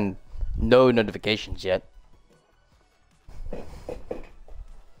actually gotten no notifications yet.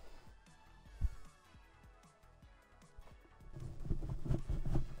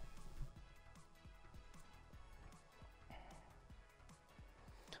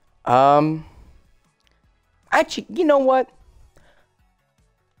 Actually, you know what?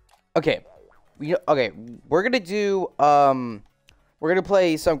 Okay. We're gonna do, we're gonna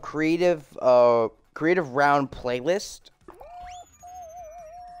play some creative round playlist.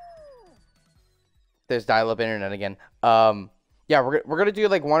 There's dial-up internet again. Yeah, we're gonna do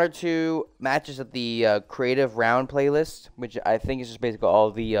like 1 or 2 matches of the creative round playlist, which I think is just basically all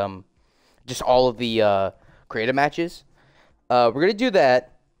of the creative matches. We're gonna do that.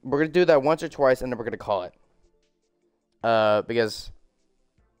 We're gonna do that once or twice, and then we're gonna call it. Because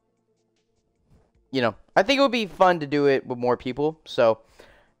I think it would be fun to do it with more people. So,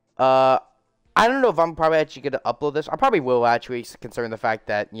 I don't know if I'm probably actually gonna upload this. I probably will actually, considering the fact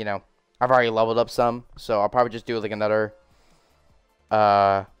that I've already leveled up some, so I'll probably just do like another.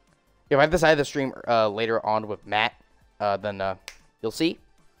 If I decide to stream later on with Matt, then you'll see.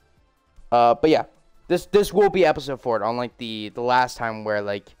 But yeah, This will be episode 4, unlike the last time where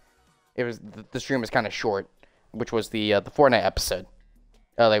like it was the stream was kind of short, which was the Fortnite episode.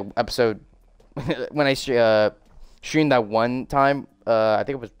 Like episode when I streamed that one time. I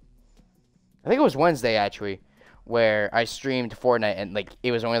think it was Wednesday actually, where I streamed Fortnite and like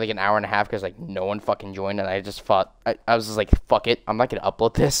it was only like an hour and a half because like no one fucking joined, and I just thought I was just like, fuck it, I'm not gonna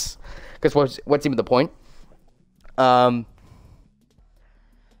upload this because what's even the point? But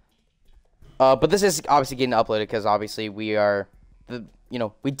this is obviously getting uploaded because obviously we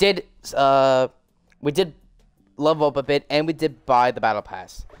did level up a bit and we did buy the battle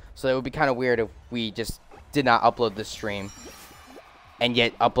pass, so it would be kind of weird if we just did not upload this stream and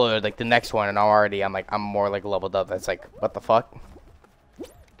yet uploaded like the next one and I'm more like leveled up. That's like, what the fuck?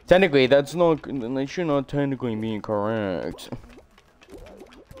 Technically, that should not technically be correct.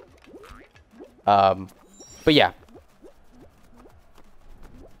 But yeah.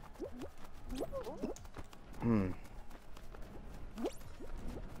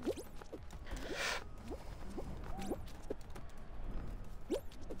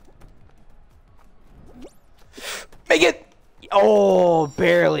 Make it! Oh,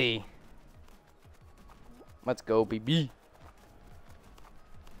 barely. Let's go, baby.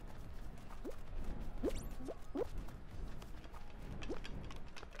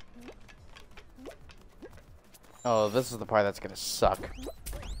 Oh, this is the part that's gonna suck.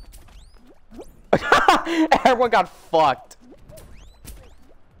 Everyone got fucked.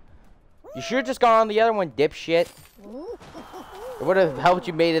 You should have just gone on the other one, dipshit. It would have helped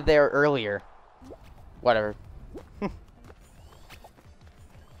you made it there earlier. Whatever.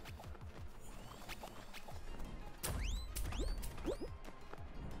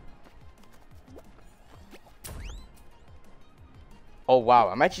 Oh wow,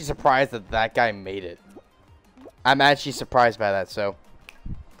 I'm actually surprised that that guy made it. I'm actually surprised by that, so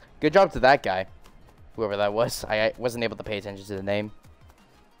good job to that guy. Whoever that was. I wasn't able to pay attention to the name.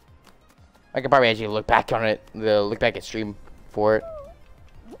 I could probably actually look back on it, look back at stream for it.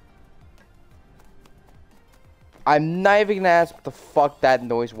 I'm not even gonna ask what the fuck that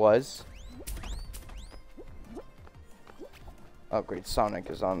noise was. Oh great, Sonic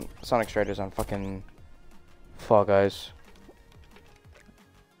Strider's on fucking Fall Guys.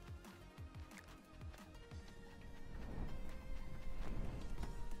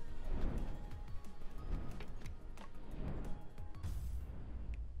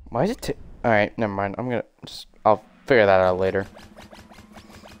 Why is it alright, never mind. I'll figure that out later.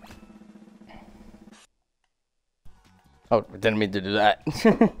 Oh, didn't mean to do that.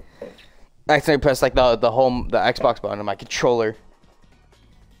 I accidentally pressed like the Xbox button on my controller.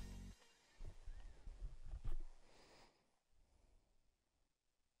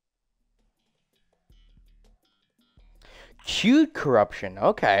 Cute corruption,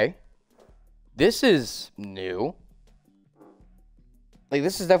 okay. This is new. Like,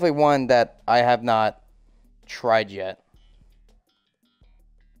 this is definitely one that I have not tried yet.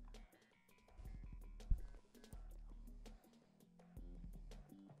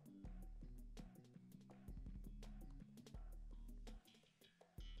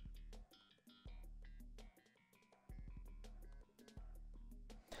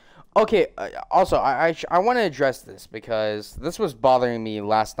 Okay, also, I want to address this because this was bothering me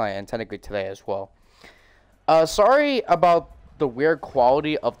last night and technically today as well. Sorry about the weird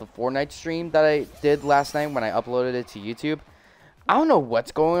quality of the Fortnite stream that I did last night when I uploaded it to YouTube. I don't know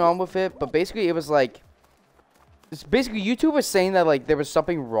what's going on with it, but basically it was like, YouTube was saying that like there was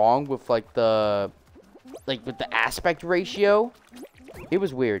something wrong with like with the aspect ratio. It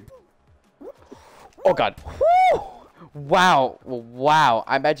was weird. Oh god. Woo! Wow.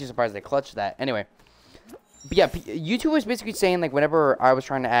 I'm actually surprised they clutched that. Anyway. But yeah, YouTube was basically saying like whenever I was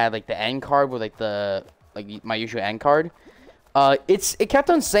trying to add like the end card with like my usual end card, it kept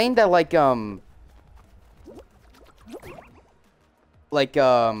on saying that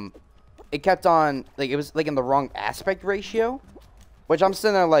it kept on like it was like in the wrong aspect ratio, which I'm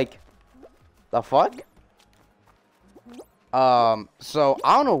sitting there like, the fuck? So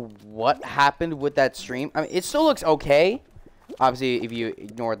I don't know what happened with that stream. I mean, it still looks okay. Obviously, if you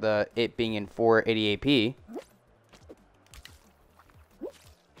ignore it being in 480p.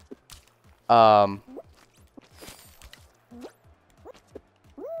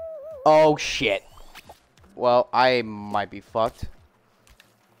 Oh shit. Well, I might be fucked.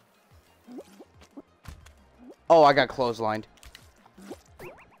 Oh, I got clotheslined.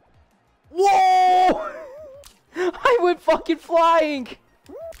 Whoa! I went fucking flying.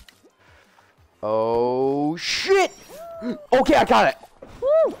 Oh shit! Okay, I got it.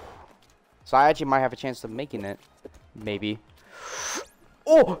 Woo! So I actually might have a chance of making it, maybe.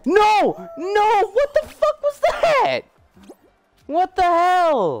 Oh, no! No! What the fuck was that? What the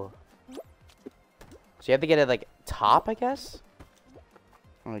hell? So you have to get it, like, top, I guess?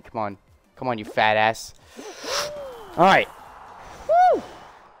 Alright, come on. Come on, you fat ass. Alright. Woo!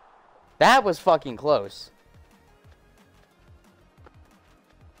 That was fucking close.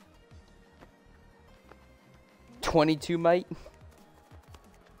 $22, mate.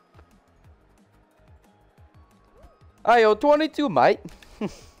 Ayo, 22, mate.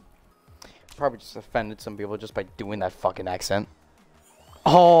 Probably just offended some people just by doing that fucking accent.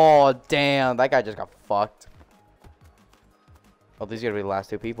 Oh, damn. That guy just got fucked. Oh, these are gonna be the last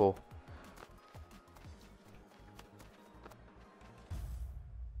two people.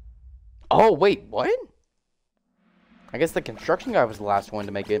 Oh, wait, what? I guess the construction guy was the last one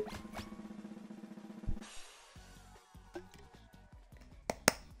to make it.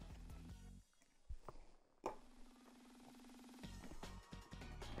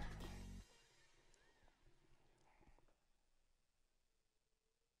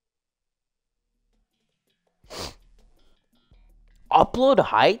 Upload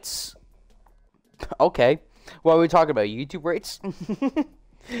heights? Okay. What are we talking about? YouTube rates?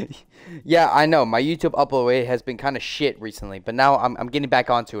 Yeah, I know. My YouTube upload rate has been kind of shit recently, but now I'm getting back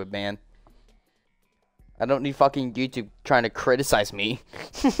onto it, man. I don't need fucking YouTube trying to criticize me.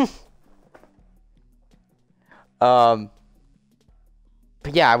 But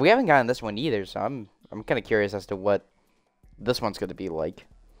yeah, we haven't gotten this one either, so I'm kind of curious as to what this one's gonna be like.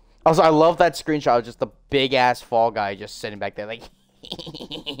 Also, I love that screenshot of just the big ass Fall Guy just sitting back there like,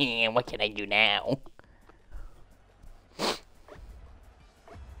 what can I do now?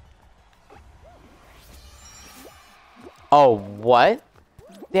 Oh, what?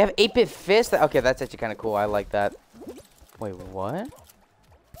 They have 8-bit fist? Okay, that's actually kind of cool. I like that. Wait, what?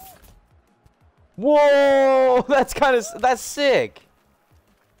 Whoa! That's sick.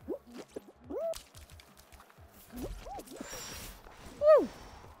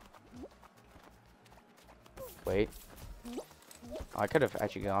 Wait. Oh, I could have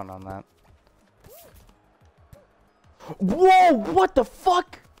actually gone on that. Whoa! What the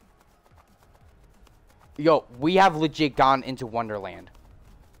fuck? Yo, we have legit gone into Wonderland.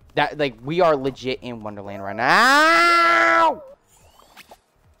 That, like, we are legit in Wonderland right now.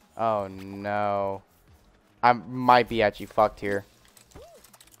 Oh, no. I might be actually fucked here.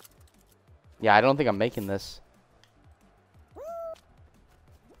 Yeah, I don't think I'm making this.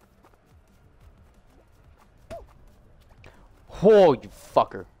 Whoa, you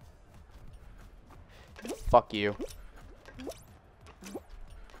fucker. Fuck you.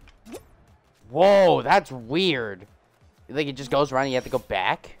 Whoa, that's weird. Like, it just goes around and you have to go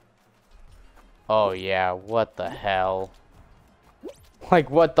back? Oh, yeah. What the hell? Like,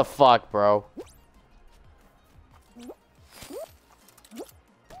 what the fuck, bro?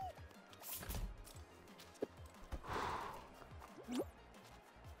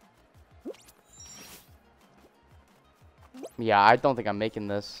 Yeah, I don't think I'm making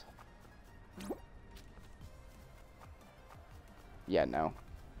this. Yeah, no.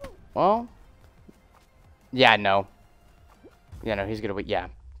 Well... Yeah, no. Yeah, no, he's gonna wait. Yeah,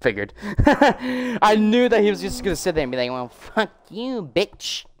 figured. I knew that he was just gonna sit there and be like, well, fuck you,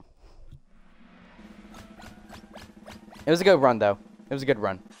 bitch. It was a good run, though. It was a good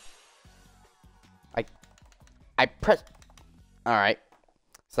run. I pressed... Alright.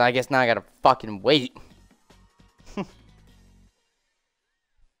 So I guess now I gotta fucking wait.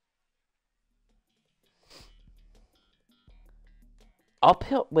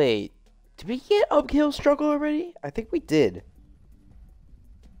 Uphill... Wait. Did we get uphill struggle already? I think we did.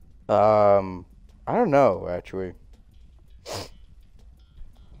 I don't know, actually.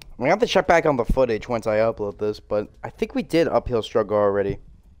 We have to check back on the footage once I upload this, but I think we did uphill struggle already.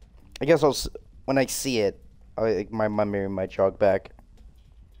 I guess when I see it, my memory might jog back.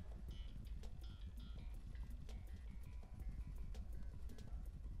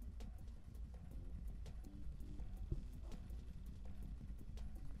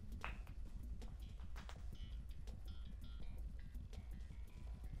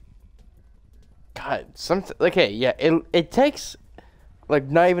 God, okay, yeah, it takes like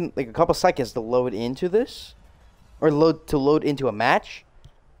not even like a couple seconds to load into this, or load into a match.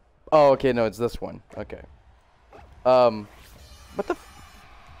 Oh, okay, no, it's this one. Okay. What the?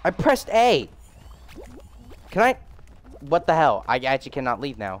 I pressed A. Can I? What the hell? I actually cannot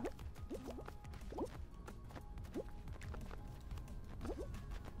leave now.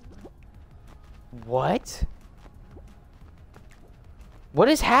 What? What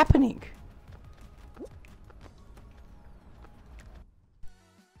is happening?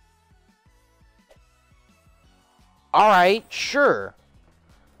 Alright, sure.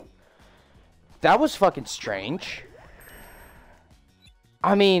 That was fucking strange.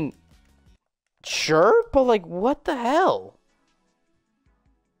 I mean, sure, but like, what the hell?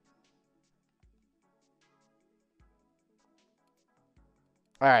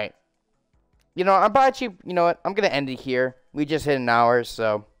 Alright. You know, I'm actually, you know what? I'm going to end it here. We just hit an hour,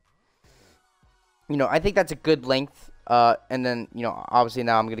 so. You know, I think that's a good length. And then, you know, obviously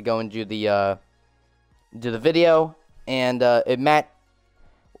now I'm going to go and do the video. And if Matt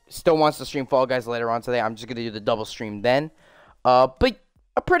still wants to stream Fall Guys later on today, I'm just going to do the double stream then. But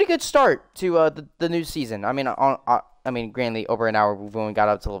a pretty good start to the new season. I mean, granted, over an hour, we've only got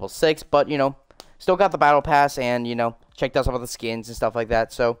up to level 6. But, you know, still got the battle pass and, you know, checked out some of the skins and stuff like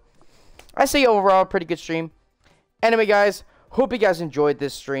that. So, I say overall, pretty good stream. Anyway, guys, hope you guys enjoyed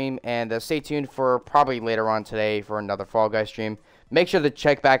this stream. And stay tuned for probably later on today for another Fall Guys stream. Make sure to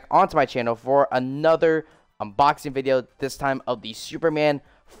check back onto my channel for another unboxing video, this time of the Superman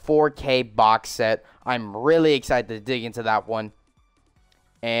 4K box set. I'm really excited to dig into that one.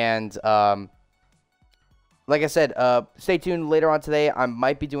 And, like I said, stay tuned later on today. I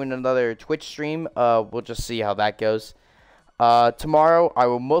might be doing another Twitch stream. We'll just see how that goes. Tomorrow, I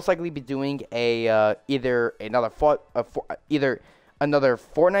will most likely be doing a either another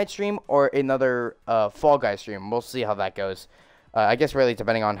Fortnite stream or another Fall Guys stream. We'll see how that goes. I guess really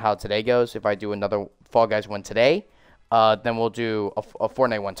depending on how today goes. If I do another Fall Guys one today, then we'll do a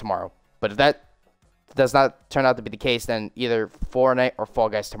Fortnite one tomorrow. But if that does not turn out to be the case, then either Fortnite or Fall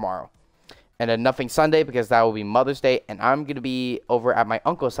Guys tomorrow. And then nothing Sunday because that will be Mother's Day, and I'm going to be over at my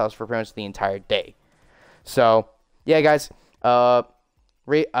uncle's house for pretty much the entire day. So, yeah, guys. I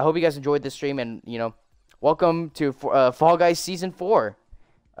hope you guys enjoyed this stream, and, you know, welcome to Fall Guys Season 4.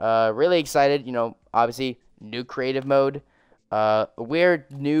 Really excited, you know, obviously, new creative mode. A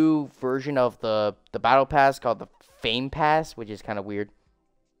weird new version of the Battle Pass called the Fame Pass, which is kind of weird.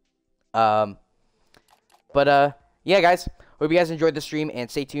 Yeah, guys, hope you guys enjoyed the stream,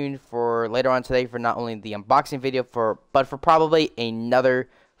 and stay tuned for later on today for not only the unboxing video, but for probably another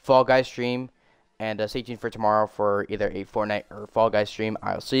Fall Guys stream. And stay tuned for tomorrow for either a Fortnite or Fall Guys stream.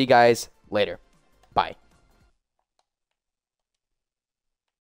 I'll see you guys later. Bye.